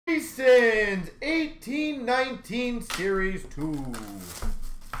Mason's 1819 Series 2.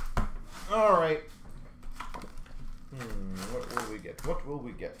 All right. What will we get? What will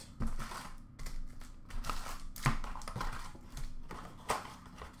we get?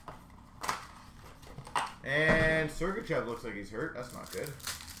 And Sergachev looks like he's hurt. That's not good.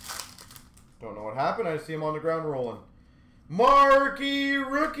 Don't know what happened. I see him on the ground rolling. Marquee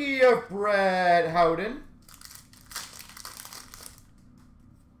rookie of Brett Howden.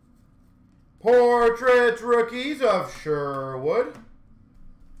 Portrait rookies of Sherwood.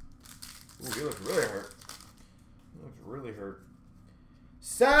 Ooh, he looks really hurt. He looks really hurt.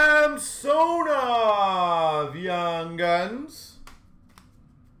 Samsonov, Young Guns.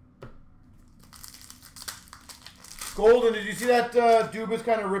 Golden, did you see that Dubas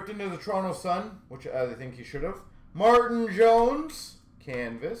kind of ripped into the Toronto Sun? Which I think he should have. Martin Jones,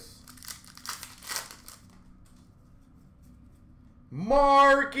 canvas.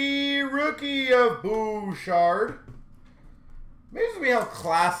 Marquee rookie of Bouchard. Amazes me how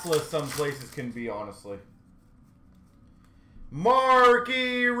classless some places can be, honestly.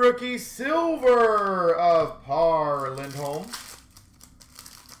 Marquee rookie silver of Par Lindholm.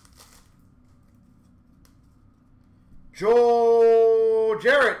 Joe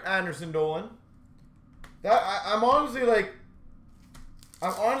Jarrett Anderson Dolan. That I'm honestly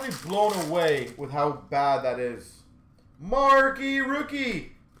blown away with how bad that is. Marquee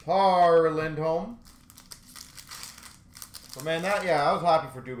rookie Par Lindholm. So man, I was happy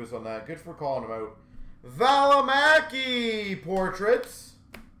for Dubas on that. Good for calling him out. Valimaki portraits.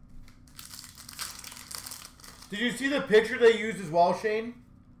 Did you see the picture they used as well, Shane?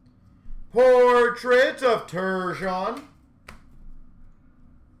 Portrait of Turgeon.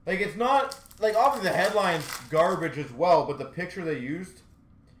 Like, it's not, like, obviously the headline's garbage as well, but the picture they used.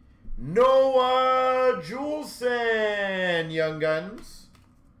 Noah Juleson, Young Guns.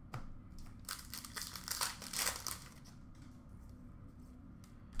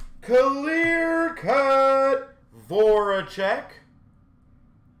 Clear cut Voracek.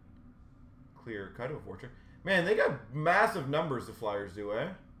 Clear cut of Voracek. Man, they got massive numbers, the Flyers do, eh?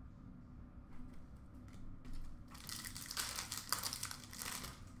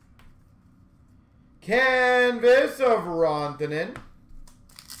 Canvas of Rantanen.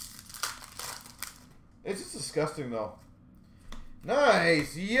 It's just disgusting, though.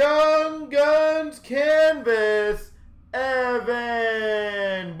 Nice. Young Guns canvas.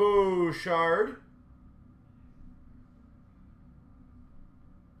 Evan Bouchard.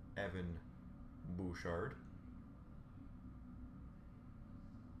 Evan Bouchard.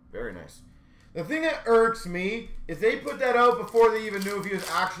 Very nice. The thing that irks me is they put that out before they even knew if he was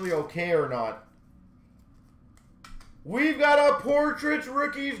actually okay or not. We've got a Portraits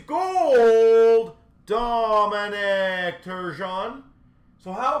Rookies Gold, Dominic Turgeon.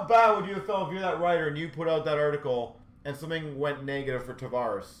 So how bad would you have felt if you're that writer and you put out that article and something went negative for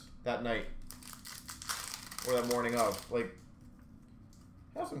Tavares that night? Or that morning of. Like,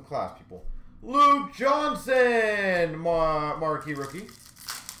 have some class, people. Luke Johnson, marquee rookie.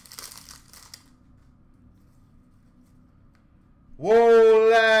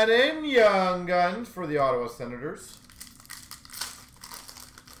 Wolanin, Young Guns for the Ottawa Senators.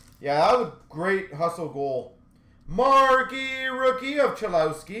 Yeah, that was a great hustle goal. Marquee rookie of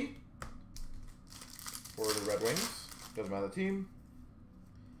Chalowski for the Red Wings. Doesn't matter the team.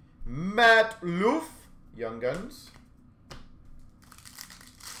 Matt Loof, Young Guns.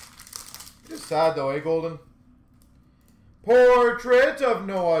 Just sad though, eh, Golden? Portrait of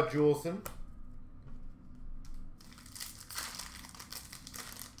Noah Juleson.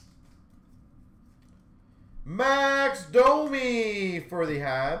 Max Domi for the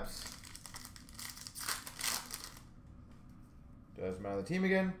Habs. Doesn't matter the team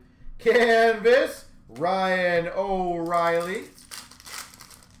again. Canvas, Ryan O'Reilly.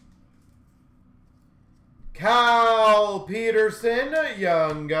 Cal Peterson,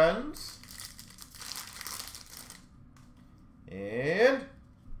 Young Guns. And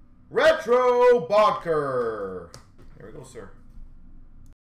Retro Bodker. There we go, sir.